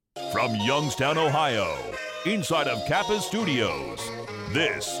From Youngstown, Ohio, inside of Kappa Studios,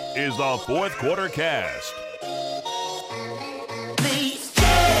 this is the Fourth Quarter Cast. Please get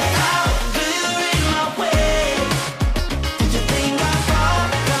out, you're in my way. Did you think I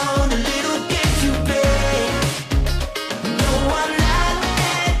brought on a little game to play? No, I'm not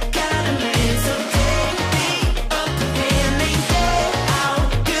that kind of man, so take me up and please get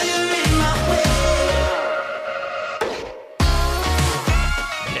out, you're in my way.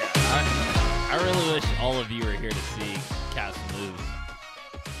 Yeah, I really wish all of you were here to see Cass moves.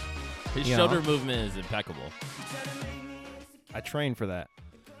 His shoulder movement is impeccable. I trained for that.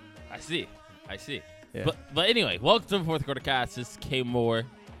 I see. Yeah. But anyway, welcome to the Fourth Quarter Cast. This is K Moore.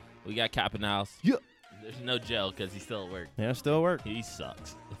 We got Cap in the house. Yeah. There's no Joe because he's still at work. Yeah, still work. He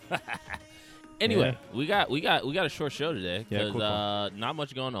sucks. Anyway, we got a short show today because not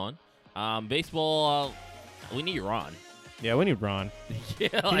much going on. Baseball, we need Ron. Yeah, we need Ron.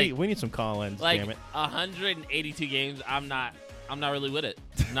 Yeah, we need some call-ins. like Damn it. 182 games. I'm not really with it.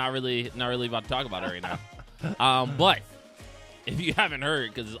 not really about to talk about it right now. But if you haven't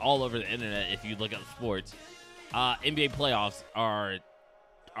heard, because it's all over the internet, if you look up sports, NBA playoffs are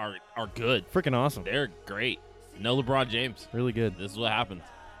good. Freaking awesome. They're great. No LeBron James. Really good. This is what happens.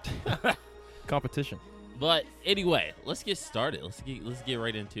 Competition. But anyway, let's get started. Let's get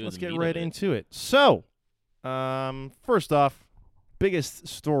right into it. Let's get right into it. So, first off, biggest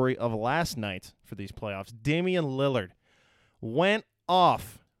story of last night for these playoffs, Damian Lillard went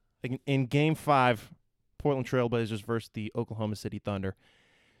off in Game 5, Portland Trailblazers versus the Oklahoma City Thunder.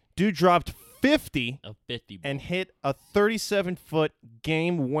 Dude dropped 50 and hit a 37-foot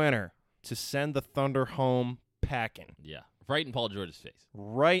game winner to send the Thunder home packing. Yeah, right in Paul George's face.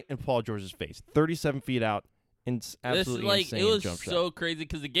 Right in Paul George's face. 37 feet out. Absolutely insane it was jump shot. so crazy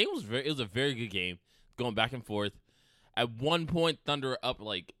because the game was a very good game, going back and forth. At one point, Thunder were up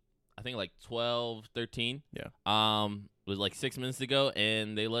I think 12-13. Yeah. With 6 minutes to go,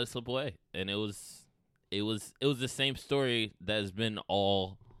 and they let it slip away. And it was the same story that has been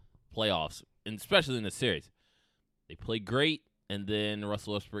all playoffs, and especially in the series. They play great, and then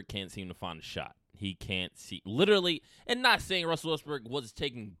Russell Westbrook can't seem to find a shot. He can't see, literally, and not saying Russell Westbrook was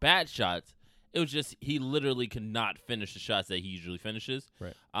taking bad shots. It was just he literally could not finish the shots that he usually finishes.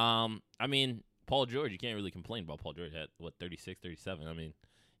 Right. I mean, Paul George, you can't really complain about Paul George at 36, 37. I mean,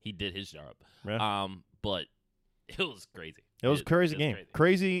 he did his job. Yeah. But it was crazy. It was a crazy game.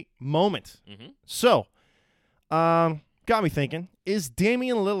 Crazy moment. Mm-hmm. So, got me thinking, is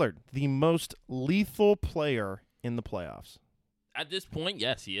Damian Lillard the most lethal player in the playoffs? At this point,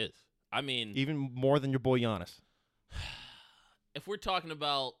 yes, he is. I mean, even more than your boy Giannis. If we're talking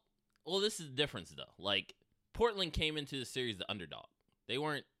about, this is the difference, though. Portland came into the series the underdog. They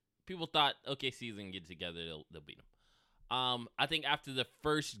weren't, people thought, OKC is going to get together, they'll beat them. I think after the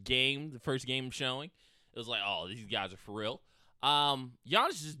first game showing, it was like, oh, these guys are for real. Giannis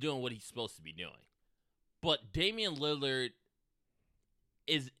is just doing what he's supposed to be doing. But Damian Lillard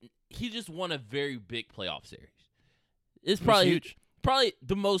he just won a very big playoff series. It's probably huge. Probably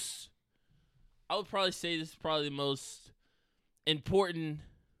the most, I would probably say this is probably the most important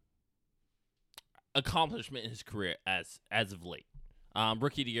accomplishment in his career as of late.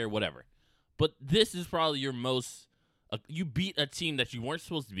 Rookie of the year, whatever. But this is probably your most, you beat a team that you weren't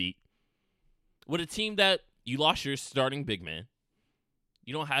supposed to beat, with a team that you lost your starting big man.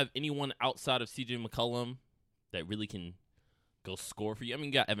 You don't have anyone outside of CJ McCollum that really can go score for you. I mean,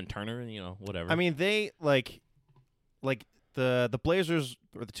 you got Evan Turner and, whatever. I mean, they, the Blazers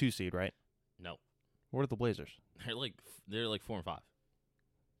are the 2 seed, right? No. What are the Blazers? They're 4 and 5.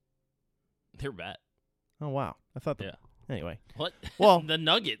 They're bad. Oh, wow. I thought Yeah. Anyway. What? Well, the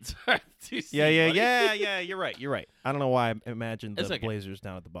Nuggets are 2 seed. Yeah. You're right. I don't know why I imagined the It's okay. Blazers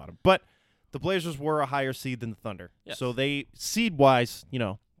down at the bottom. But the Blazers were a higher seed than the Thunder. Yes. So they, seed-wise,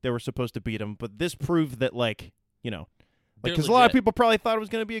 they were supposed to beat them. But this proved that, because a lot of people probably thought it was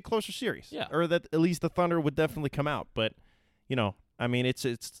going to be a closer series. Yeah. Or that at least the Thunder would definitely come out. But, I mean, I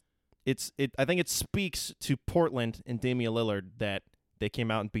think it speaks to Portland and Damian Lillard that they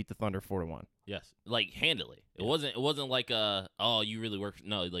came out and beat the Thunder 4-1. Yes, handily. It wasn't like you really worked.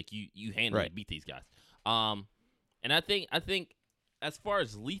 No, you handily beat these guys. And I think as far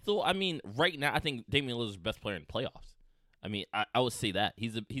as lethal, I mean, right now I think Damian Lillard's the best player in the playoffs. I mean, I would say that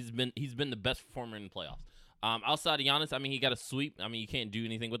he's been the best performer in the playoffs. Outside of Giannis, I mean, he got a sweep. I mean, you can't do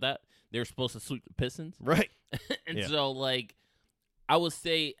anything with that. They were supposed to sweep the Pistons, right? And so I would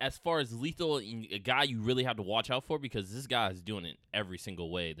say as far as lethal, a guy you really have to watch out for, because this guy is doing it every single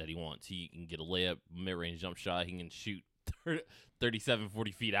way that he wants. He can get a layup, mid-range jump shot. He can shoot 37,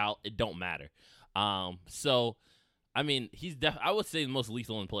 40 feet out. It don't matter. So I mean, he's I would say the most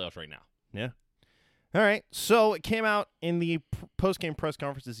lethal in the playoffs right now. Yeah. All right. So it came out in the post-game press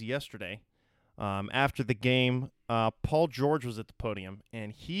conferences yesterday. After the game, Paul George was at the podium,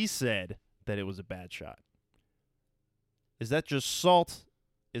 and he said that it was a bad shot. Is that just salt?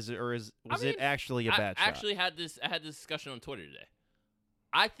 Was it actually a bad shot? I actually had this discussion on Twitter today.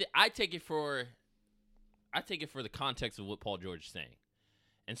 I take it for the context of what Paul George is saying.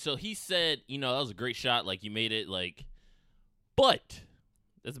 And so he said, that was a great shot, like you made it, like, but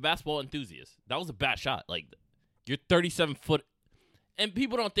as a basketball enthusiast, that was a bad shot. Like, you're 37 foot, and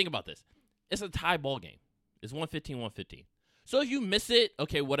people don't think about this. It's a tie ball game. It's 115-115. So if you miss it,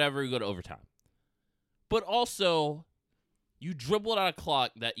 okay, whatever, you go to overtime. But also, you dribbled out a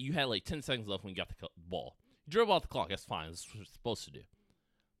clock that you had like 10 seconds left when you got the ball. You dribble out the clock, that's fine. That's what you're supposed to do.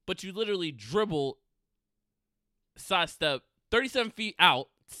 But you literally dribble, sidestep, 37 feet out,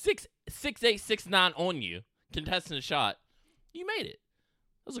 6'8", 6'9" on you, contesting the shot. You made it.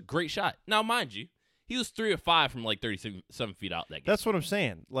 That was a great shot. Now, mind you, he was 3 of 5 from like 37 feet out that game. That's what I'm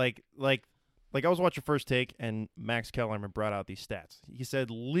saying. Like I was watching First Take, and Max Kellerman brought out these stats. He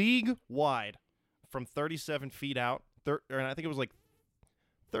said league-wide from 37 feet out, and I think it was like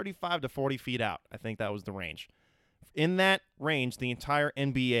 35 to 40 feet out. I think that was the range. In that range, the entire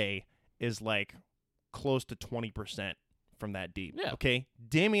NBA is like close to 20% from that deep. Yeah. Okay?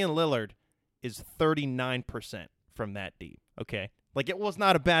 Damian Lillard is 39% from that deep. Okay? Like, it was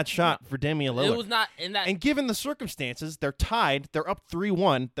not a bad shot for Damian Lillard. It was not in that. And given the circumstances, they're tied. They're up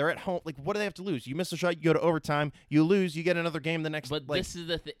 3-1. They're at home. Like, what do they have to lose? You miss a shot, you go to overtime. You lose, you get another game the next. But this is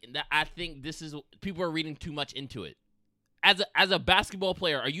the thing. I think this is people are reading too much into it. As a basketball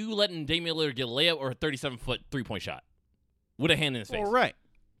player, are you letting Damian Lillard get a layup or a 37-foot 3-point shot with a hand in his face? Oh, right.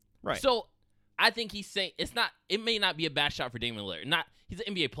 So I think he's saying it's not. It may not be a bad shot for Damian Lillard. He's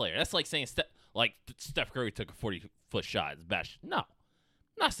an NBA player. That's like saying Steph Curry took a 40-foot shot. It's a bad shot. No. I'm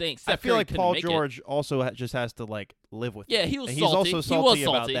not saying Steph I feel Curry like couldn't Paul make George also just has to like live with it. Yeah, he was and salty. He's also salty He was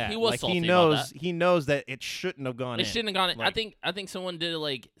about salty. that. He was like, salty he about knows that. he knows that it shouldn't have gone in. It shouldn't have gone in. Like, I think someone did it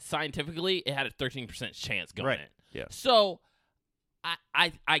like scientifically. It had a 13% chance going in. Yeah. So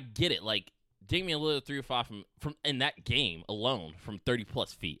I get it. Like Damian Lillard 3 or 5 from in that game alone from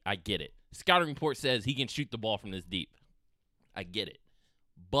 30+ feet. I get it. Scouting report says he can shoot the ball from this deep. I get it.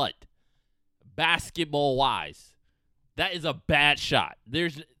 But basketball wise, that is a bad shot.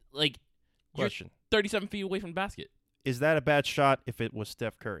 There's like Question. You're 37 feet away from the basket. Is that a bad shot if it was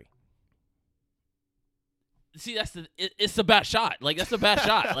Steph Curry? See, it's a bad shot. Like that's a bad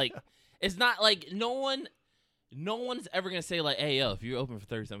shot. Like it's not like no one's ever gonna say like, hey yo, if you're open for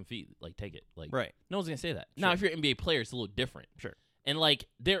 37 feet, like take it. Like Right. No one's gonna say that. Sure. Now if you're an NBA player, it's a little different. Sure. And like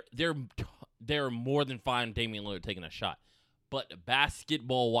they're more than fine Damian Lillard taking a shot. But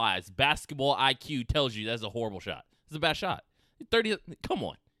basketball wise, basketball IQ tells you that's a horrible shot. It's a bad shot. 30. Come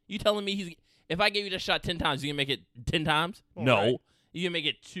on. You telling me if I gave you that shot 10 times, you gonna make it 10 times? Oh, No. right. You gonna make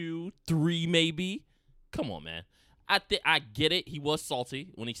it 2, 3 maybe? Come on, man. I get it. He was salty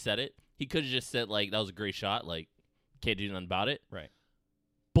when he said it. He could have just said like that was a great shot. Like can't do nothing about it. Right.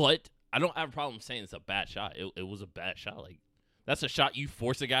 But I don't have a problem saying it's a bad shot. It was a bad shot. Like that's a shot you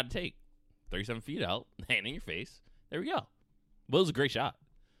force a guy to take. 37 feet out, hand in your face. There we go. But it was a great shot.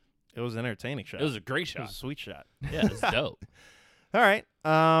 It was an entertaining shot. It was a great It shot. was a sweet shot. Yeah, it's dope. All right.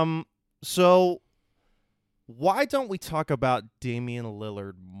 So why don't we talk about Damian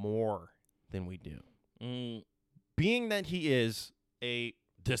Lillard more than we do? Being that he is a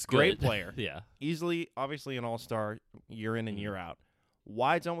This great good. player, Yeah. easily, obviously an all-star year in and year out,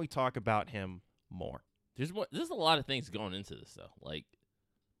 why don't we talk about him more? There's a lot of things going into this though. Like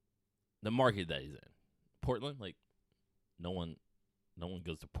the market that he's in. Portland, like no one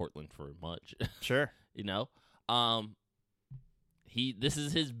goes to Portland for much. Sure. You know? This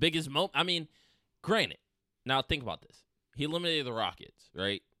is his biggest moment. I mean, granted. Now think about this. He eliminated the Rockets,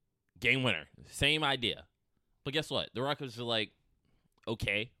 right? Game winner. Same idea. But guess what? The Rockets are like,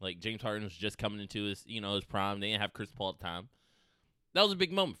 okay. Like James Harden was just coming into his prime. They didn't have Chris Paul at the time. That was a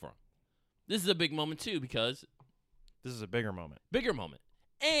big moment for him. This is a big moment too because This is a bigger moment. bigger moment.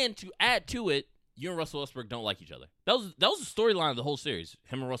 And to add to it, you and Russell Westbrook don't like each other. That was the storyline of the whole series.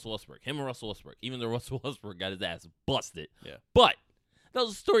 Him and Russell Westbrook. Even though Russell Westbrook got his ass busted. Yeah. But that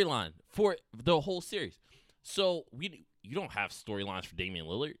was a storyline for the whole series. So you don't have storylines for Damian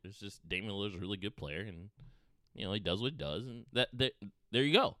Lillard. It's just Damian Lillard's a really good player, and he does what he does, and there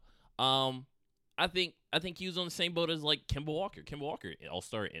you go. I think he was on the same boat as like Kemba Walker. Kemba Walker,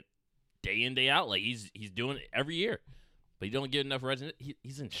 all-star day in, day out. Like he's doing it every year. But you don't get enough resume.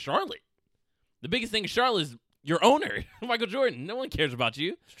 He's in Charlotte. The biggest thing in Charlotte is your owner, Michael Jordan. No one cares about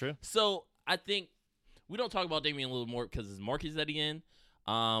you. It's true. So I think we don't talk about Damian a little more because his market's at the end.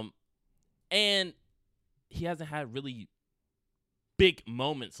 And he hasn't had really big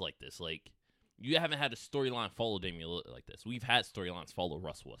moments like this. Like, you haven't had a storyline follow Damian Lillard like this. We've had storylines follow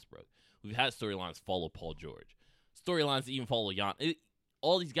Russell Westbrook. We've had storylines follow Paul George. Storylines even follow Jan.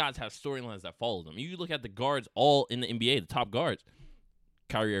 All these guys have storylines that follow them. You look at the guards all in the NBA, the top guards.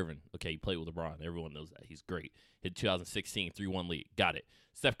 Kyrie Irving, okay, he played with LeBron. Everyone knows that. He's great. Hit 2016 3-1 lead. Got it.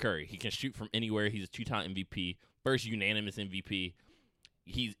 Steph Curry, he can shoot from anywhere. He's a 2-time MVP, first unanimous MVP.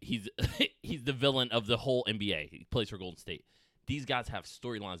 He's he's the villain of the whole NBA. He plays for Golden State. These guys have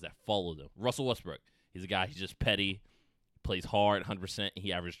storylines that follow them. Russell Westbrook, he's a guy, he's just petty, plays hard, 100%, and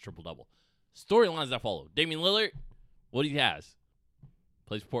he averaged triple-double. Storylines that follow. Damian Lillard, what he has?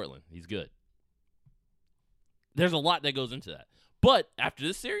 Plays for Portland. He's good. There's a lot that goes into that. But after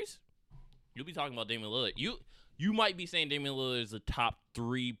this series, you'll be talking about Damian Lillard. You might be saying Damian Lillard is the top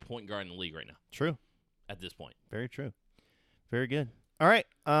 3 point guard in the league right now. True. At this point. Very true. Very good. All right.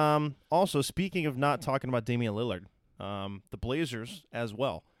 Also, speaking of not talking about Damian Lillard, the Blazers as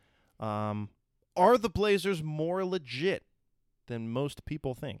well. Are the Blazers more legit than most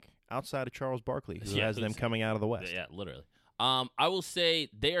people think, outside of Charles Barkley, who has them coming out of the West? Yeah, literally. I will say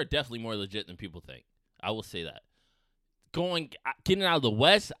they are definitely more legit than people think. I will say that. Getting out of the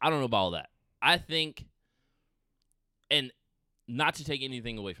West, I don't know about all that. I think, and not to take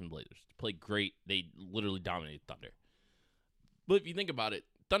anything away from the Blazers, played great. They literally dominated Thunder. But if you think about it,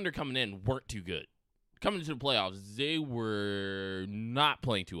 Thunder coming in weren't too good. Coming into the playoffs, they were not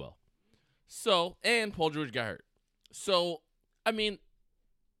playing too well. So, and Paul George got hurt. So, I mean,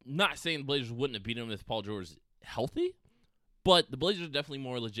 not saying the Blazers wouldn't have beat them if Paul George was healthy, but the Blazers are definitely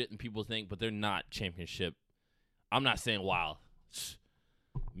more legit than people think, but they're not championship. I'm not saying, wow,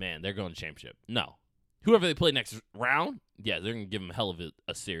 man, they're going to championship. No. Whoever they play next round, yeah, they're going to give them a hell of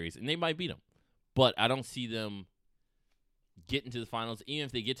a series, and they might beat them. But I don't see them getting to the finals. Even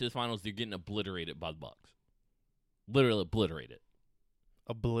if they get to the finals, they're getting obliterated by the Bucks. Literally obliterated.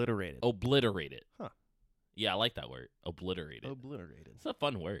 Obliterated. Huh. Yeah, I like that word. Obliterated. It's a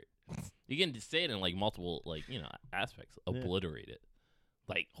fun word. You can just say it in like multiple aspects. Obliterated.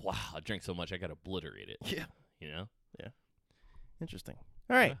 Like, wow, I drank so much I got obliterated. Yeah. You know? Yeah. Interesting.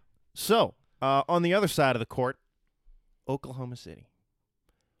 All right. Yeah. So, on the other side of the court, Oklahoma City.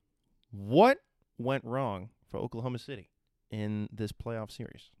 What went wrong for Oklahoma City in this playoff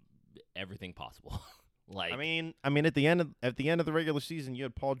series? Everything possible. Like, I mean, at the end of the regular season, you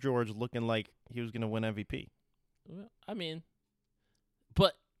had Paul George looking like he was going to win MVP. I mean,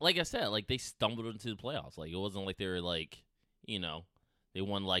 but like I said, like they stumbled into the playoffs. Like it wasn't like they were like, they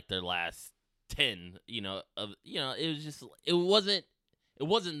won like their last 10. It was just it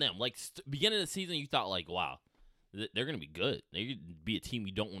wasn't them. Like beginning of the season, you thought like, wow, they're going to be good. They could be a team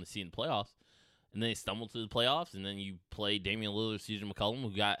you don't want to see in the playoffs, and then they stumbled to the playoffs, and then you play Damian Lillard, CJ McCollum,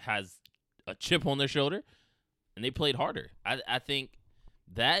 who has a chip on their shoulder, and they played harder. I think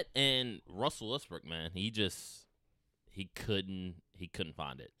that and Russell Westbrook, man, he couldn't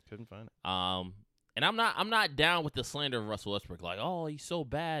find it. And I'm not down with the slander of Russell Westbrook. Like, oh, he's so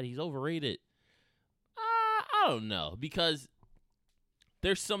bad, he's overrated. I don't know, because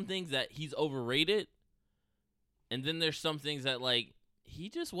there's some things that he's overrated, and then there's some things that like he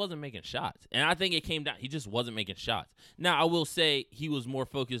just wasn't making shots. And I think it came down. He just wasn't making shots. Now, I will say he was more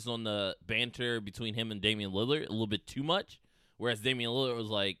focused on the banter between him and Damian Lillard a little bit too much, whereas Damian Lillard was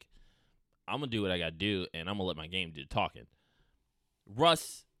like, I'm going to do what I got to do, and I'm going to let my game do the talking.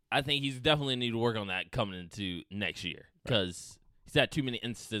 Russ, I think he's definitely need to work on that coming into next year because he's had too many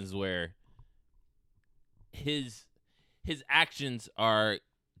instances where his actions are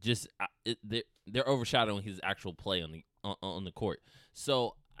just they're overshadowing his actual play on the court.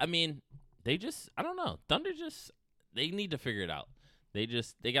 So, I mean, I don't know. Thunder they need to figure it out. They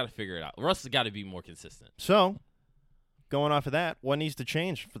got to figure it out. Russ has got to be more consistent. So, going off of that, what needs to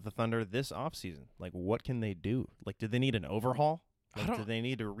change for the Thunder this offseason? Like, what can they do? Like, do they need an overhaul? Like, do they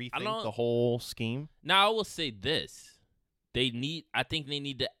need to rethink the whole scheme? Now, I will say this. I think they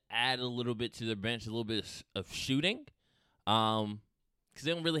need to add a little bit to their bench, a little bit of shooting. Because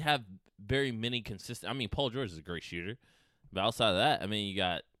they don't really have very many consistent. I mean, Paul George is a great shooter. But outside of that, I mean, you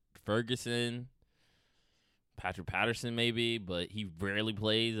got Ferguson, Patrick Patterson maybe, but he rarely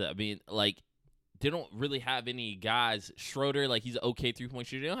plays. I mean, like, they don't really have any guys. Schroeder, like, he's an okay three-point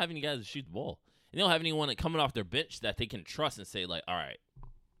shooter. They don't have any guys to shoot the ball. And they don't have anyone coming off their bench that they can trust and say, like, all right,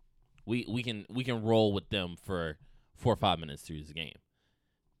 we can roll with them for 4 or 5 minutes through this game.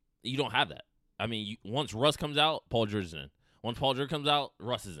 You don't have that. I mean, once Russ comes out, Paul George is in. Once Paul George comes out,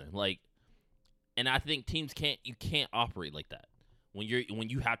 Russ is in. Like, and I think teams can't operate like that. when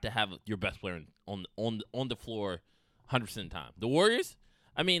you have to have your best player on the floor 100% of the time. The Warriors,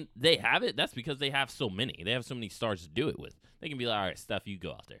 I mean, they have it. That's because they have so many. They have so many stars to do it with. They can be like, all right, Steph, you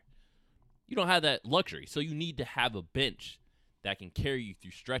go out there. You don't have that luxury, so you need to have a bench that can carry you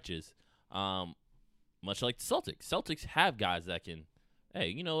through stretches, much like the Celtics. Celtics have guys that can, hey,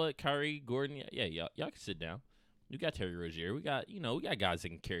 you know what, Kyrie, Gordon, y'all can sit down. You got Terry Rozier. We got guys that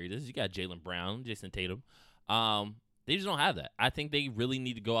can carry this. You got Jaylen Brown, Jason Tatum. They just don't have that. I think they really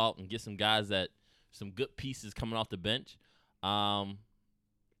need to go out and get some guys some good pieces coming off the bench. I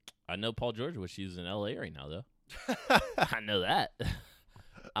know Paul George wish he was in LA right now though. I know that.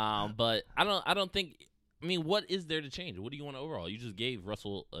 But I don't think. I mean, what is there to change? What do you want overall? You just gave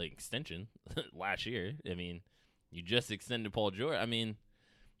Russell an extension last year. I mean, you just extended Paul George. I mean,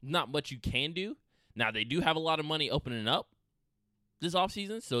 not much you can do. Now they do have a lot of money opening up this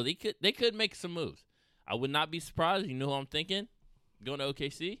offseason, so they could make some moves. I would not be surprised. You know who I'm thinking? Going to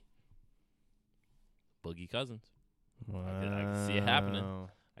OKC? Boogie Cousins. Wow. I can see it happening.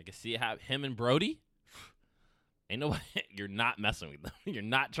 I can see it happen. Him and Brody. Ain't nobody. You're not messing with them. You're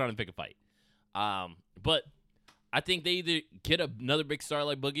not trying to pick a fight. But I think they either get another big star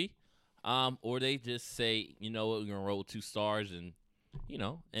like Boogie, or they just say, you know what, we're gonna roll with 2 stars and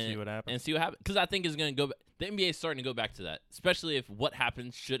see what happens. Because I think it's gonna go. The NBA is starting to go back to that, especially if what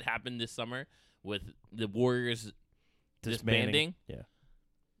happens should happen this summer with the Warriors disbanding. Yeah,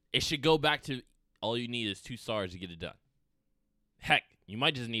 it should go back to all you need is 2 stars to get it done. Heck, you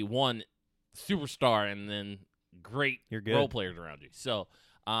might just need 1 superstar and then great role players around you. So,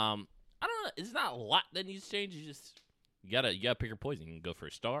 I don't know. It's not a lot that needs to change. You gotta pick your poison. You can go for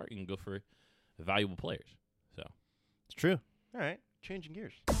a star. You can go for valuable players. So it's true. All right, changing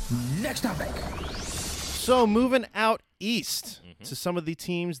gears. Next topic. So moving out east to some of the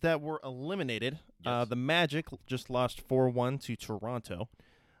teams that were eliminated. Yes. The Magic just lost 4-1 to Toronto.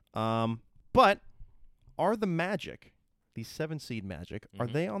 But are the Magic, the 7-seed Magic, are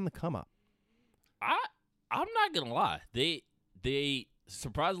they on the come up? I'm not gonna lie. They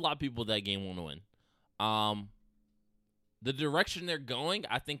surprised a lot of people that game won't win. The direction they're going,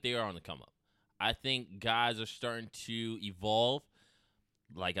 I think they are on the come up. I think guys are starting to evolve.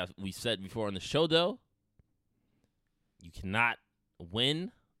 Like we said before on the show, though, you cannot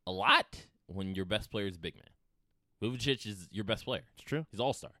win a lot when your best player is a big man. Vucevic is your best player. It's true. He's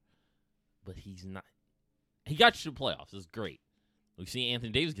all-star. But he's not. He got you to the playoffs. It's great. We've seen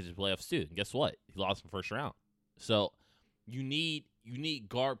Anthony Davis get to the playoffs, too. And guess what? He lost in the first round. So you need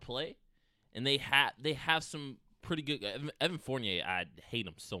guard play, and they have some pretty good. Evan Fournier, I hate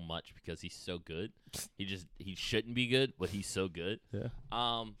him so much because he's so good. He shouldn't be good, but he's so good.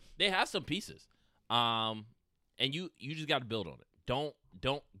 Yeah. They have some pieces, and you just got to build on it.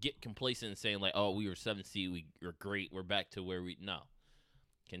 Don't get complacent and saying like, oh, we were 7 seed, we're great, we're back to where we no.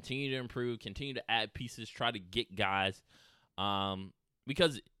 Continue to improve, continue to add pieces, try to get guys,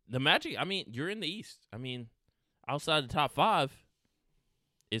 because the Magic. I mean, you're in the East. I mean, outside the top 5.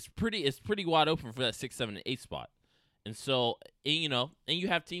 It's pretty wide open for that 6, 7, and 8 spot, and so and you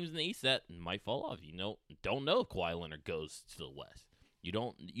have teams in the East that might fall off. Don't know if Kawhi Leonard goes to the West. You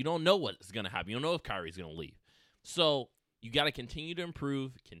don't know what's gonna happen. You don't know if Kyrie's gonna leave. So you got to continue to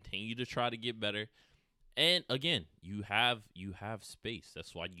improve, continue to try to get better, and again, you have space.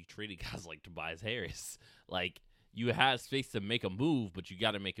 That's why you traded guys like Tobias Harris. Like you have space to make a move, but you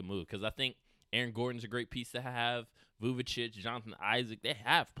got to make a move because I think Aaron Gordon's a great piece to have. Vucevic, Jonathan Isaac, they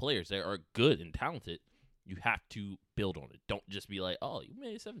have players that are good and talented. You have to build on it. Don't just be like, oh, you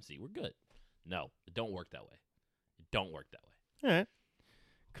made a 7 seed. We're good. No, it don't work that way. All right.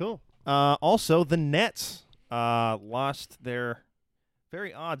 Cool. Also, the Nets lost their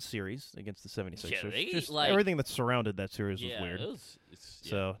very odd series against the 76ers. Just everything that surrounded that series was weird.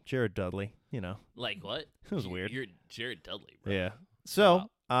 So, Jared Dudley, Like what? It was weird. You're Jared Dudley, bro. Yeah. So,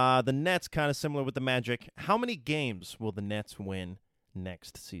 the Nets kind of similar with the Magic. How many games will the Nets win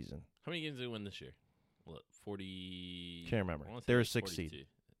next season? How many games did they win this year? What, 40? Can't remember. They're a 6 seed.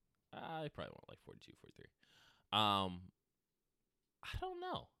 They probably won like 42, 43. I don't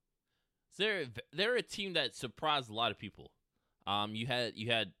know. They're a team that surprised a lot of people. You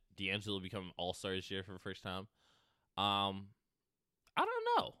had D'Angelo become an all-star this year for the first time. I don't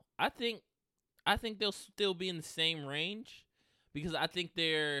know. I think they'll still be in the same range because I think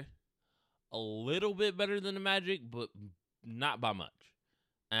they're a little bit better than the Magic, but not by much.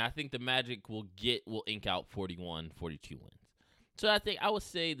 And I think the Magic will ink out 41, 42 wins. So I would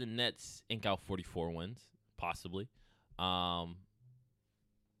say the Nets ink out 44 wins, possibly. I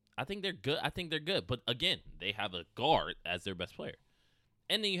think they're good. But again, they have a guard as their best player.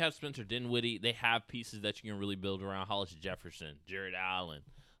 And then you have Spencer Dinwiddie. They have pieces that you can really build around. Hollis Jefferson, Jared Allen.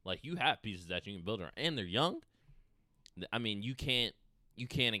 Like, you have pieces that you can build around. And they're young. I mean, you can't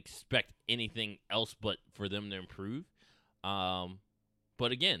expect anything else but for them to improve.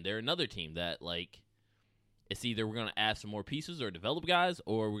 But again, they're another team that, like, it's either we're going to add some more pieces or develop guys,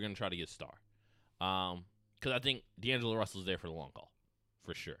 or we're going to try to get a star. Because I think D'Angelo Russell's there for the long haul,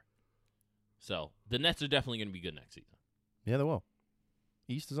 for sure. So the Nets are definitely going to be good next season. Yeah, they will.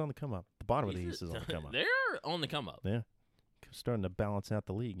 East is on the come up. The bottom of the East is on the come up. They're on the come up. Yeah. Starting to balance out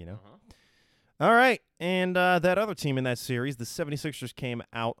the league, you know. Uh-huh. All right. And that other team in that series, the 76ers, came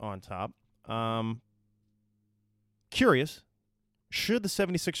out on top. Curious, should the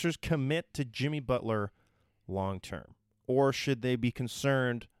 76ers commit to Jimmy Butler long term? Or should they be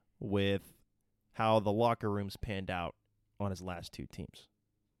concerned with how the locker rooms panned out on his last two teams?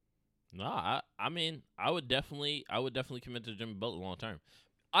 No, I mean, I would definitely commit to Jimmy Butler long term.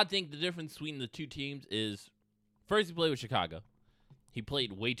 I think the difference between the two teams is, first, he played with Chicago. He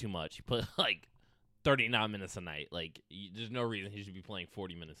played way too much. He played like 39 minutes a night. Like, there's no reason he should be playing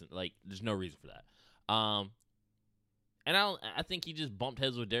 40 minutes. Like, there's no reason for that. And I think he just bumped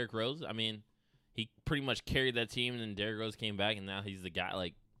heads with Derrick Rose. I mean, he pretty much carried that team, and then Derrick Rose came back, and now he's the guy.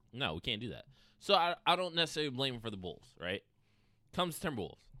 Like, no, we can't do that. So I don't necessarily blame him for the Bulls, right? Comes to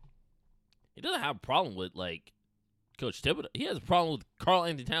Timberwolves. He doesn't have a problem with, like, Coach Thibodeau. He has a problem with Karl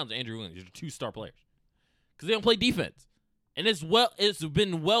Anthony Towns and Andrew Wiggins. These are two star players. Because they don't play defense. And it's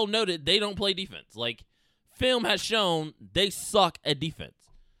been well noted they don't play defense. Like, film has shown they suck at defense.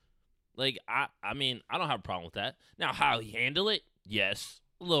 Like, I mean, I don't have a problem with that. Now, how he handle it, yes.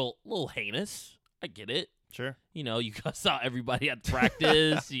 A little heinous. I get it. Sure. You know, you cuss out everybody at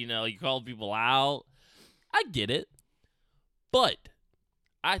practice. You know, you call people out. I get it. But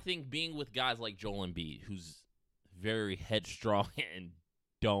I think being with guys like Joel Embiid, who's very headstrong and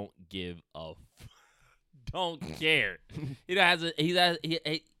don't give a don't care. He has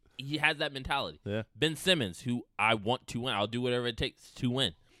that mentality. Yeah. Ben Simmons, who I want to win. I'll do whatever it takes to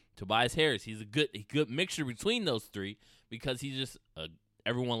win. Tobias Harris, he's a good mixture between those three because he's just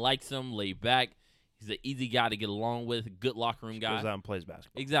everyone likes him, laid back. He's an easy guy to get along with, good locker room guy. Goes out and plays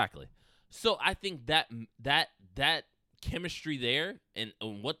basketball. Exactly. So I think that chemistry there and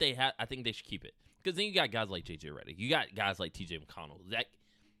what they have, I think they should keep it. Because then you got guys like J.J. Redick. You got guys like T.J. McConnell that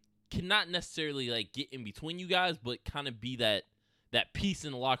cannot necessarily, like, get in between you guys, but kind of be that piece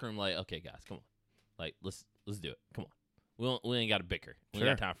in the locker room, like, okay, guys, come on. Like, let's do it. Come on. We ain't got to bicker. We ain't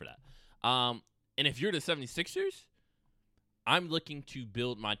got time for that. And if you're the 76ers, I'm looking to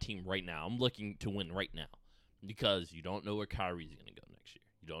build my team right now. I'm looking to win right now because you don't know where Kyrie's going to go next year.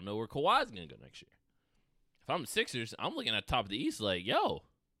 You don't know where Kawhi's going to go next year. If I'm the Sixers, I'm looking at the top of the East like, yo,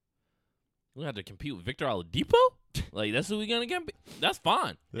 we have to compete with Victor Oladipo? Like, that's who we're going to get? That's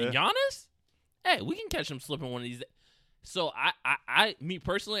fine. Yeah. And Giannis? Hey, we can catch him slipping one of these. So, me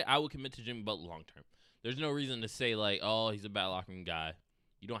personally, I would commit to Jimmy Butler long term. There's no reason to say, like, oh, he's a bad locker room guy.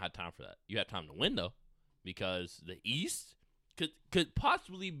 You don't have time for that. You have time to win, though, because the East could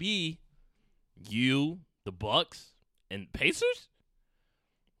possibly be you, the Bucks, and Pacers.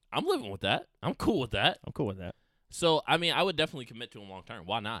 I'm living with that. I'm cool with that. So, I mean, I would definitely commit to him long term.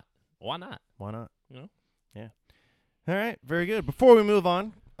 Why not? Why not? You know? Yeah. All right. Very good. Before we move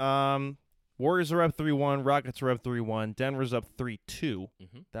on, Warriors are up 3-1. Rockets are up 3-1. Denver's up 3-2.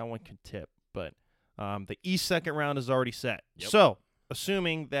 Mm-hmm. That one could tip, but the East second round is already set. Yep. So,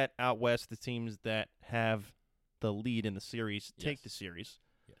 assuming that out west, the teams that have the lead in the series take the series.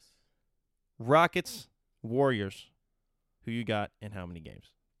 Yes. Rockets, Warriors, who you got and how many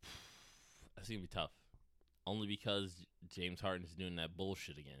games? That's going to be tough. Only because James Harden's doing that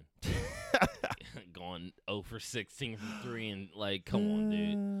bullshit again. Going 0 for 16 from 3 and, like, come on,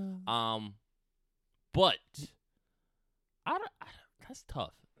 dude. But that's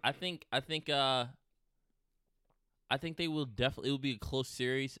tough. I think they will definitely. It will be a close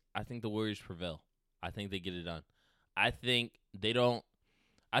series. I think the Warriors prevail. I think they get it done. I think they don't.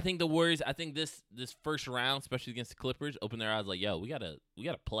 I think the Warriors. I think this first round, especially against the Clippers, open their eyes like, yo, we gotta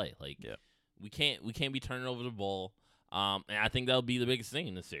play. Like, yeah. We can't be turning over the ball. And I think that'll be the biggest thing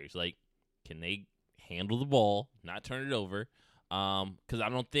in this series. Like, can they handle the ball, not turn it over? Because I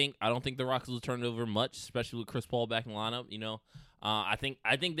don't think the Rockets will turn it over much, especially with Chris Paul back in the lineup. You know, I think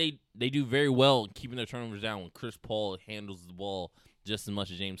they do very well keeping their turnovers down when Chris Paul handles the ball just as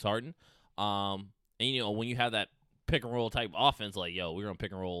much as James Harden. And you know, when you have that pick and roll type offense, like, yo, we're gonna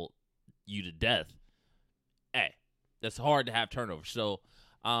pick and roll you to death. Hey, that's hard to have turnovers. So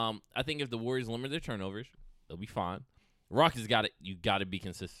I think if the Warriors limit their turnovers, they'll be fine. Rockets you got to be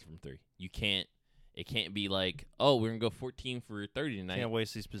consistent from 3. You can't. It can't be like, oh, we're gonna go 14 for 30 tonight, Can't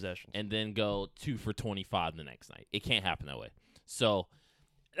waste these possessions. and then go 2 for 25 the next night. It can't happen that way. So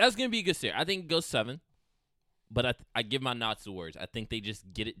that's gonna be a good series. I think it goes 7, but I give my nods to Warriors. I think they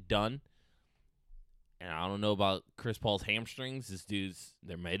just get it done. And I don't know about Chris Paul's hamstrings. This dude's,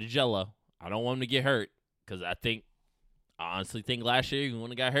 they're made of jello. I don't want him to get hurt because I honestly think last year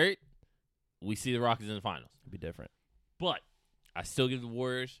when he got hurt, we see the Rockets in the finals. It'd be different. But I still give the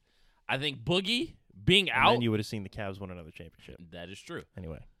Warriors. I think Boogie being And out. then you would have seen the Cavs win another championship. That is true.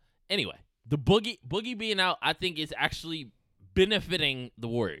 Anyway, The Boogie being out, I think is actually benefiting the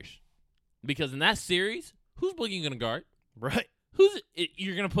Warriors. Because in that series, who's Boogie going to guard? right.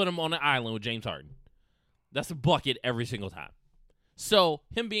 You're going to put him on an island with James Harden. That's a bucket every single time. So,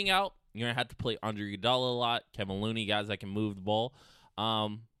 him being out, you're going to have to play Andre Iguodala a lot, Kevin Looney, guys that can move the ball.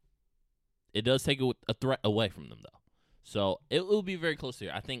 It does take a threat away from them, though. So, it will be very close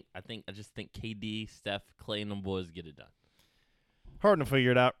here. I just think KD, Steph, Clay, and them boys get it done. Hard to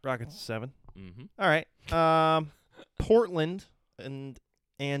figure it out. Rockets 7. Mm-hmm. All right. Portland and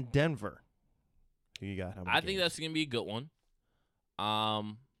Denver. Who you got? How many I think games? that's going to be a good one. I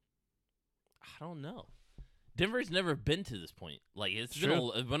don't know. Denver's never been to this point. Like it's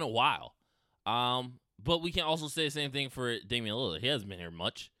been a while. But we can also say the same thing for Damian Lillard. He hasn't been here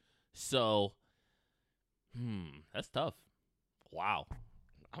much. So that's tough. Wow.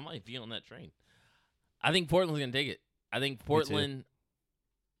 I might be on that train. I think Portland's going to take it. I think Portland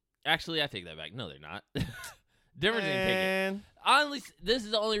actually I take that back. No, they're not. Denver's going to take it. Honestly, this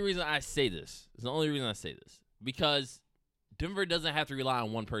is the only reason I say this. It's the only reason I say this. Because Denver doesn't have to rely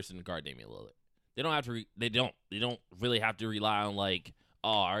on one person to guard Damian Lillard. They don't have to. They don't really have to rely on like, oh,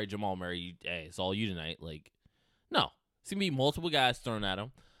 all right, Jamal Murray, hey, it's all you tonight. Like, no, it's gonna be multiple guys thrown at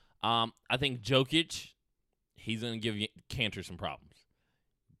him. I think Jokic, he's gonna give Cantor some problems.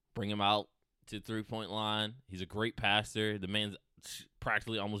 Bring him out to the 3-point line. He's a great passer. The man's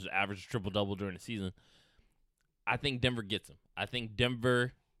practically almost average triple-double during the season. I think Denver gets him. I think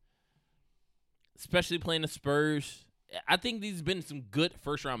Denver, especially playing the Spurs. I think these have been some good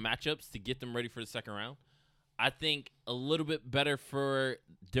first-round matchups to get them ready for the second round. I think a little bit better for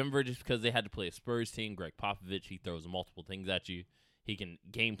Denver just because they had to play a Spurs team. Greg Popovich, he throws multiple things at you. He can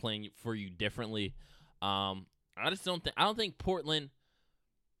game plan for you differently. I don't think Portland,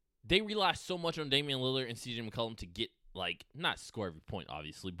 they rely so much on Damian Lillard and CJ McCollum to get, like, not score every point,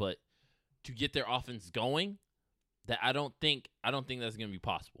 obviously, but to get their offense going that I don't think that's going to be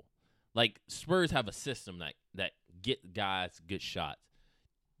possible. Like, Spurs have a system that get guys good shots.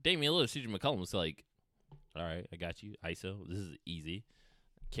 Damian Lillard, CJ McCollum was like, all right, I got you. ISO, this is easy.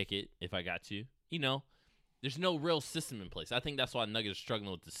 Kick it if I got you. You know, there's no real system in place. I think that's why Nuggets are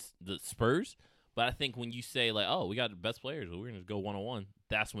struggling with the Spurs. But I think when you say, like, oh, we got the best players, we're going to go one-on-one,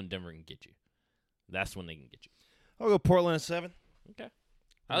 that's when Denver can get you. That's when they can get you. I'll go Portland at 7. Okay.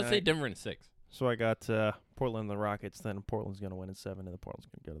 I would say Denver in 6. So I got Portland and the Rockets. Then Portland's going to win in 7, and the Portland's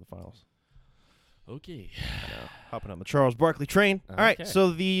going to go to the finals. Okay. Hopping on the Charles Barkley train. Okay. All right,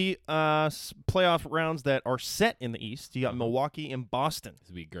 so the playoff rounds that are set in the East, you got Milwaukee and Boston. This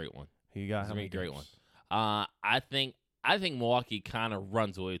would be a great one. Who you got? This would be a great one. I think Milwaukee kind of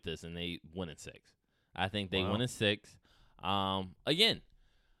runs away with this, and they win in 6. I think they win in 6. Again,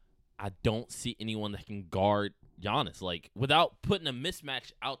 I don't see anyone that can guard Giannis, like, without putting a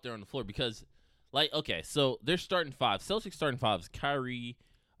mismatch out there on the floor. Because, like, okay, so they're starting 5. Celtics starting 5 is Kyrie,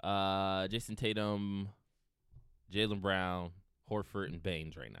 Jason Tatum, Jaylen Brown, Horford, and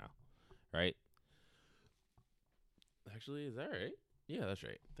Baines right now, right? Actually, is that right? Yeah, that's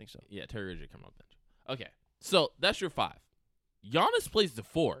right. I think so. Yeah, Terry Rozier coming off bench. Okay, so that's your 5. Giannis plays the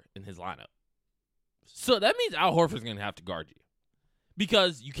 4 in his lineup, so that means Al Horford's gonna have to guard you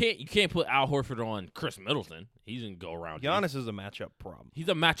because you can't put Al Horford on Chris Middleton. He's gonna go around. Giannis is a matchup problem. He's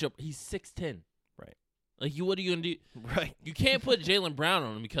a matchup. He's 6'10". Right. Like what are you gonna do? Right. You can't put Jaylen Brown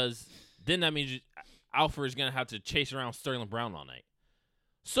on him because then that means Alfred is gonna have to chase around Sterling Brown all night.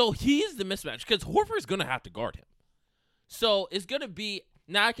 So he's the mismatch because Horford's gonna have to guard him. So it's gonna be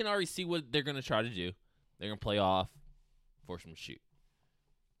now. I can already see what they're gonna try to do. They're gonna play off, force him to shoot.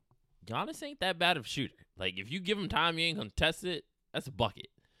 Giannis ain't that bad of a shooter. Like if you give him time, you ain't gonna test it. That's a bucket.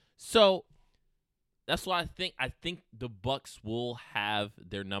 So that's why I think the Bucks will have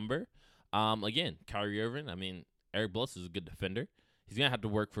their number. Again, Kyrie Irving. I mean, Eric Bledsoe is a good defender. He's gonna have to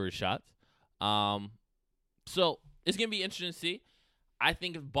work for his shots. So it's gonna be interesting to see. I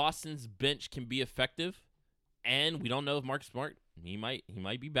think if Boston's bench can be effective, and we don't know if Marcus Smart, he might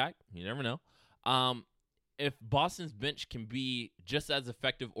be back. You never know. If Boston's bench can be just as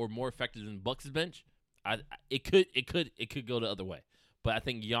effective or more effective than Bucks' bench, it could go the other way. But I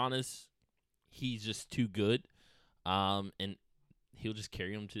think Giannis, he's just too good, and he'll just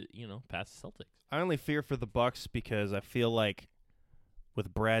carry them to past the Celtics. I only fear for the Bucks because I feel like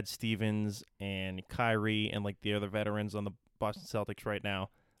with Brad Stevens and Kyrie and like the other veterans on the Boston Celtics right now,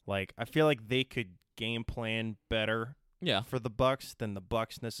 like I feel like they could game plan better for the Bucks than the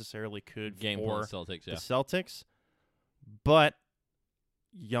Bucks necessarily could Game for plan Celtics, the Celtics. But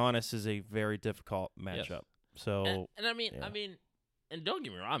Giannis is a very difficult matchup. Yes. So and and don't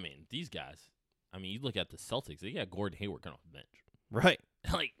get me wrong, these guys. You look at the Celtics, they got Gordon Hayward coming off the bench. right.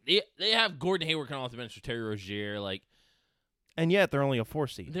 Like they have Gordon Hayward coming off the bench for Terry Rozier, like, And yet they're only a 4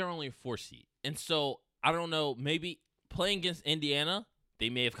 seed. they're only a 4 seed. And so I don't know, maybe playing against Indiana, they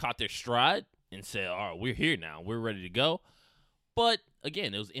may have caught their stride and said, all right, we're here now. We're ready to go. But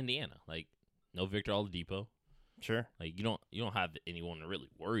again, it was Indiana. Like, no Victor Oladipo. Sure. Like, you don't have anyone to really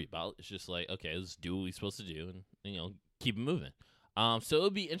worry about. It's just like, okay, let's do what we're supposed to do and keep it moving. So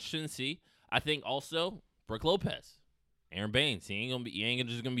it'll be interesting to see. I think also Brook Lopez, Aaron Baines, he ain't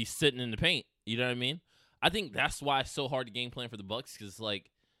just gonna be sitting in the paint. You know what I mean? I think that's why it's so hard to game plan for the Bucks, because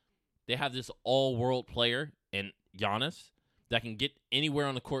like they have this all-world player in Giannis that can get anywhere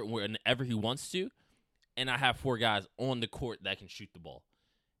on the court whenever he wants to, and I have 4 guys on the court that can shoot the ball.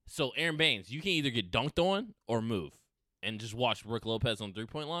 So Aaron Baines, you can either get dunked on or move, and just watch Brook Lopez on the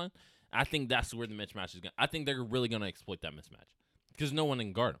 3-point line. I think that's where the mismatch is going. I think they're really going to exploit that mismatch because no one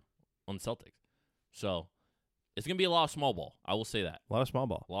can guard him on the Celtics. So it's going to be a lot of small ball. I will say that. A lot of small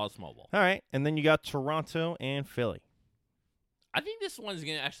ball. A lot of small ball. All right. And then you got Toronto and Philly. I think this one's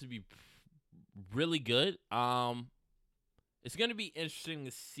going to actually be really good. It's going to be interesting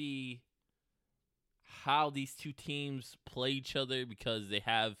to see how these two teams play each other, because they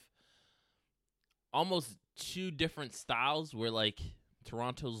have almost 2 different styles where like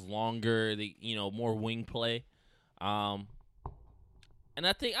Toronto's longer, they more wing play. And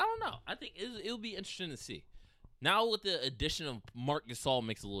I think it'll be interesting to see. Now with the addition of Marc Gasol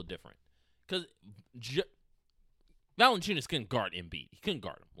makes it a little different, because Valanciunas couldn't guard Embiid. He couldn't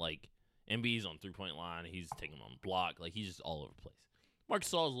guard him. Like, Embiid's on 3-point line, he's taking him on the block, like he's just all over the place. Marc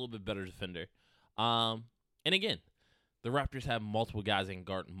Gasol is a little bit better defender. And again, the Raptors have multiple guys that can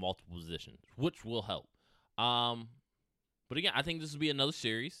guard in multiple positions, which will help. But again, I think this will be another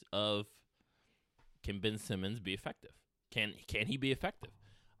series of, can Ben Simmons be effective? Can he be effective?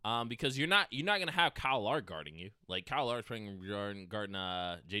 Because you're not gonna have Kyle Lowry guarding you. Like, Kyle Lowry's playing guarding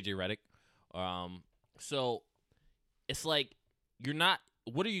JJ Redick. So it's like you're not.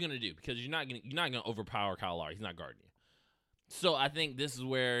 What are you gonna do? Because you're not gonna overpower Kyle Lowry. He's not guarding you. So I think this is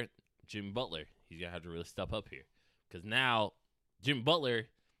where Jimmy Butler, he's gonna have to really step up here, because now Jimmy Butler,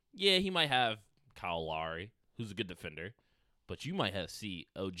 he might have Kyle Lowry, who's a good defender, but you might have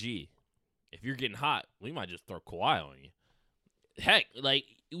OG. If you're getting hot, we might just throw Kawhi on you. Heck, like,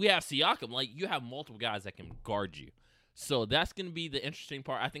 we have Siakam. Like, you have multiple guys that can guard you. So that's going to be the interesting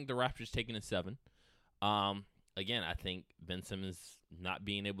part. I think the Raptors taking a 7. Again, I think Ben Simmons not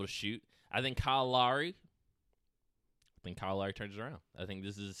being able to shoot. I think Kyle Lowry turns it around. I think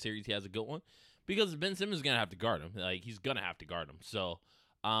this is a series he has a good one, because Ben Simmons is going to have to guard him. Like, he's going to have to guard him. So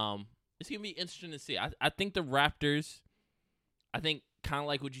it's going to be interesting to see. I think the Raptors, kind of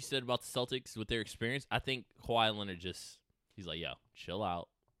like what you said about the Celtics with their experience, I think Kawhi Leonard he's like, yo, chill out.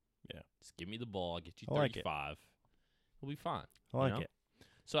 Yeah. Just give me the ball. I'll get you I like it. 35. We'll be fine. I like it.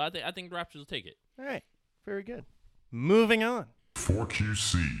 So I think the Raptors will take it. All right. Very good. Moving on.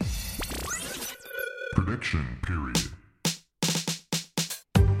 4QC. Prediction period.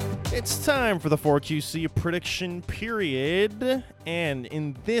 It's time for the 4QC prediction period. And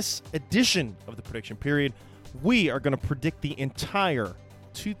in this edition of the prediction period, we are going to predict the entire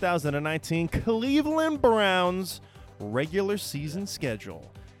 2019 Cleveland Browns regular season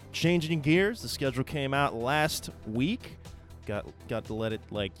schedule. Changing gears, the schedule came out last week. Got to let it,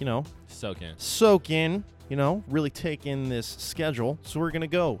 soak in, really take in this schedule. So we're going to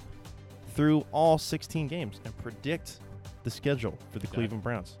go through all 16 games and predict the schedule for the Cleveland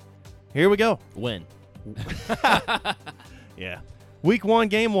Browns. Here we go. Win. Yeah. Week 1,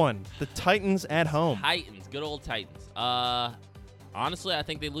 game 1. The Titans at home. Titans. Good old Titans. Honestly, I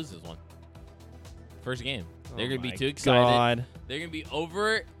think they lose this one. First game. They're going to be too excited. God. They're going to be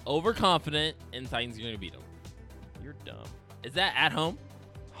overconfident, and Titans are going to beat them. You're dumb. Is that at home?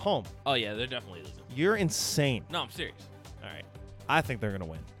 Home. Oh, yeah, they're definitely losing. You're insane. No, I'm serious. All right. I think they're going to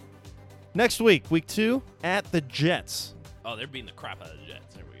win. Next week, week 2, at the Jets. Oh, they're beating the crap out of the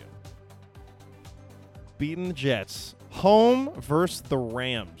Jets. There we go. Beating the Jets. Home versus the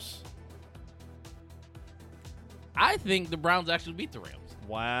Rams. I think the Browns actually beat the Rams.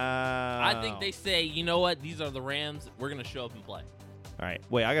 Wow. I think they say, you know what? These are the Rams. We're going to show up and play. All right.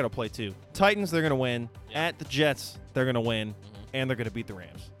 Wait, I got to play two. Titans, they're going to win. Yeah. At the Jets, they're going to win. And they're going to beat the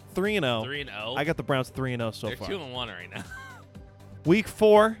Rams. 3-0. 3-0. I got the Browns 3-0 so They're far. 2-1 right now. Week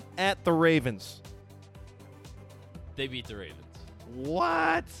 4 at the Ravens. They beat the Ravens.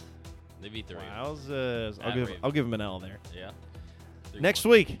 What? They beat the Ravens. Wowzers. At Ravens. I'll give them an L there. Yeah. 3-1. Next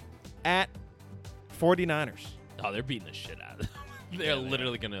week at 49ers. Oh, they're beating the shit out of them. They're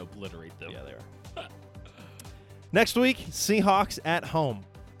literally going to obliterate them. Yeah, they are. Next week, Seahawks at home.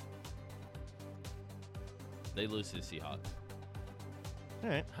 They lose to the Seahawks. All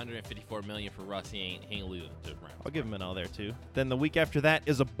right. $154 million for Russ. He ain't losing to the Browns. I'll give him an L there, too. Then the week after that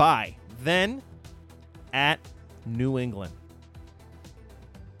is a bye. Then at New England.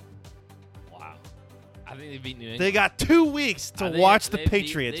 Wow. I think they beat New England. They got 2 weeks to watch the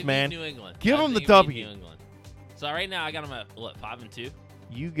Patriots, they man. Beat New England. Give I them the think they beat W. New England. So right now I got them at, 5-2?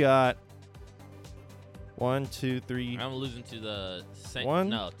 You got 1, 2, 3. I'm losing to the Saints. One.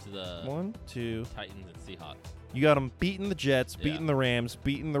 No, to the 1, 2. Titans and Seahawks. You got them beating the Jets, Yeah. beating the Rams,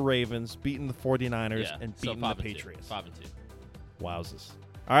 beating the Ravens, beating the 49ers, Yeah. and So beating the 5-2. Patriots. 5-2. Wowzers.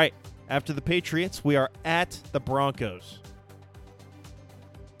 All right. After the Patriots, we are at the Broncos.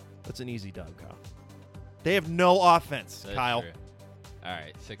 That's an easy dub, Kyle. They have no offense, That's Kyle. true. All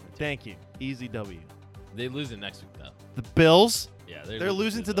right, 6-2. Thank you. Easy W. They lose it next week though. The Bills, Yeah, They're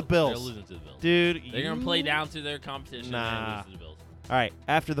losing to the Bills. They're losing to the Bills. dude. They're gonna play down to their competition Nah. and lose to the Bills. All right.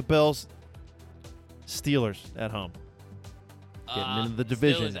 After the Bills, Steelers at home. Getting into the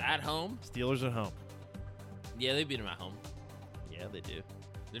division. Steelers at home. Steelers at home. Yeah, they beat them at home. Yeah, they do.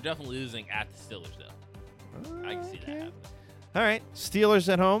 They're definitely losing at the Steelers though. I can see that Okay. happening. All right. Steelers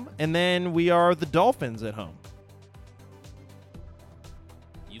at home, and then we are the Dolphins at home.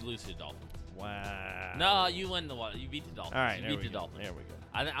 You lose to the Dolphins. Wow. No, you win the one. You beat the Dolphins. All right. You There beat we the go. Dolphins. There we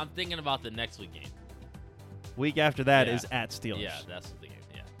go. I'm thinking about the next week game. Week after that Yeah. is at Steelers. Yeah, that's the game.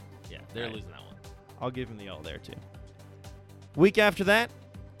 Yeah, they're Right. losing that one. I'll give him the L there, too. Week after that,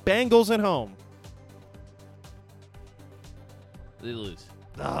 Bengals at home. They lose.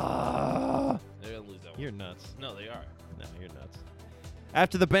 Ah, They're gonna lose that one. you're nuts. No, they are. No, you're nuts.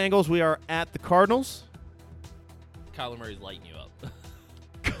 After the Bengals, we are at the Cardinals. Kyler Murray's lighting you up.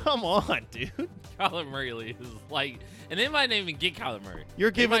 Come on, dude. Kyler Murray is like, and they might not even get Kyler Murray.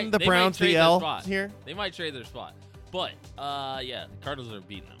 You're They giving might- the they might Browns trade the their L spot. here? They might trade their spot, but yeah, the Cardinals are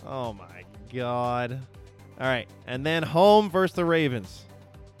beating them. Oh, my God. All right. And then home versus the Ravens.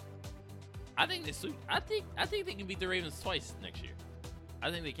 I think they sweep. I think they can beat the Ravens twice next year. I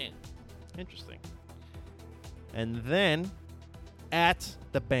think they can. Interesting. And then at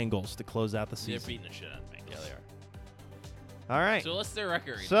the Bengals to close out the They're season. beating the shit out of the Bengals. Yeah, they are. All right. So what's their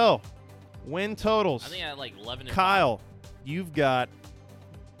record? right So, win now? totals. I think I had like 11 and Kyle, you've got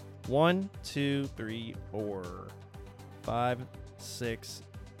 1, 2, 3, 4, 5, 6,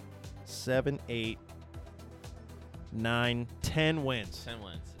 7, 8, 9, 10 wins. 10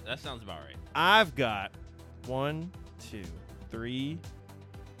 wins. That sounds about right. I've got 1, 2, 3,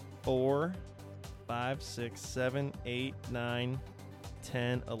 4, 5, 6, 7, 8, 9,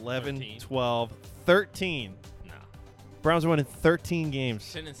 10, 11, 13. 12, 13. No, Browns are winning 13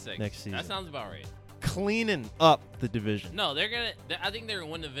 games. 10 and 6 Next season. That sounds about right. Cleaning up the division. No, they're gonna. I think they're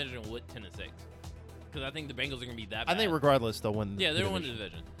gonna win the division with 10 and 6 because I think the Bengals are gonna be that bad. I think regardless, they'll win the Yeah, they're division. gonna win the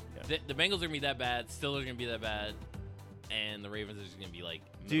division. Yeah. The Bengals are gonna be that bad. Steelers are gonna be that bad, and the Ravens are just gonna be like.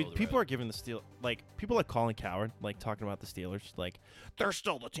 Dude, people are giving the Steel people like Colin Coward, like talking about the Steelers, like they're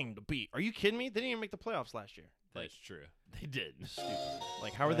still the team to beat. Are you kidding me? They didn't even make the playoffs last year. That's true. They did. Stupid.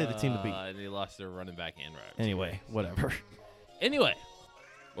 Like, how are they the team to beat? They lost their running back and right. Anyway, whatever. Anyway,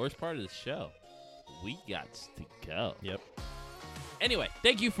 worst part of the show, we got to go. Yep. Anyway,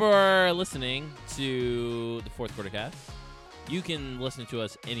 thank you for listening to the Fourth Quarter Cast. You can listen to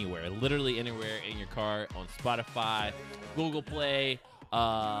us anywhere, literally anywhere in your car, on Spotify, Google Play,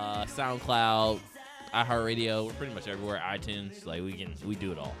 SoundCloud, iHeartRadio. We're pretty much everywhere. iTunes, like we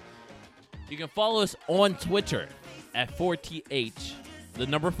do it all. You can follow us on Twitter at 4th, the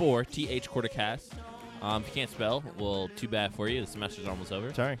number 4, TH Quartercast. If you can't spell, well, too bad for you. The semester's almost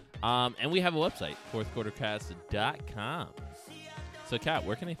over. Sorry. And we have a website, fourthquartercast.com. So, Kat,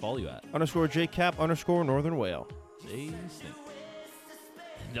 where can they follow you at? _JCap _Northern Whale.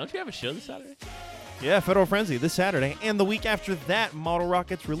 Don't you have a show this Saturday? Yeah, Federal Frenzy this Saturday, and the week after that, Model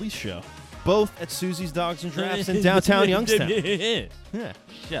Rockets release show. Both at Susie's Dogs and Drafts in downtown Youngstown. Yeah.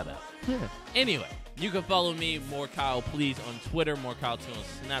 Shut up. Yeah. Anyway, you can follow me, More Kyle Please, on Twitter, More Kyle 2 on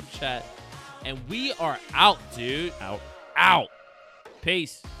Snapchat. And we are out, dude. Out.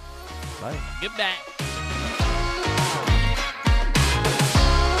 Peace. Bye. Get back.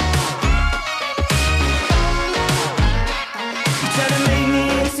 Trying to make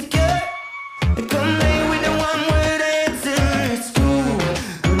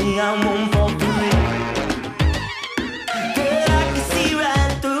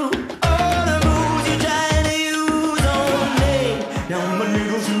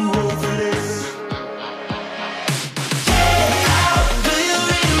hopefully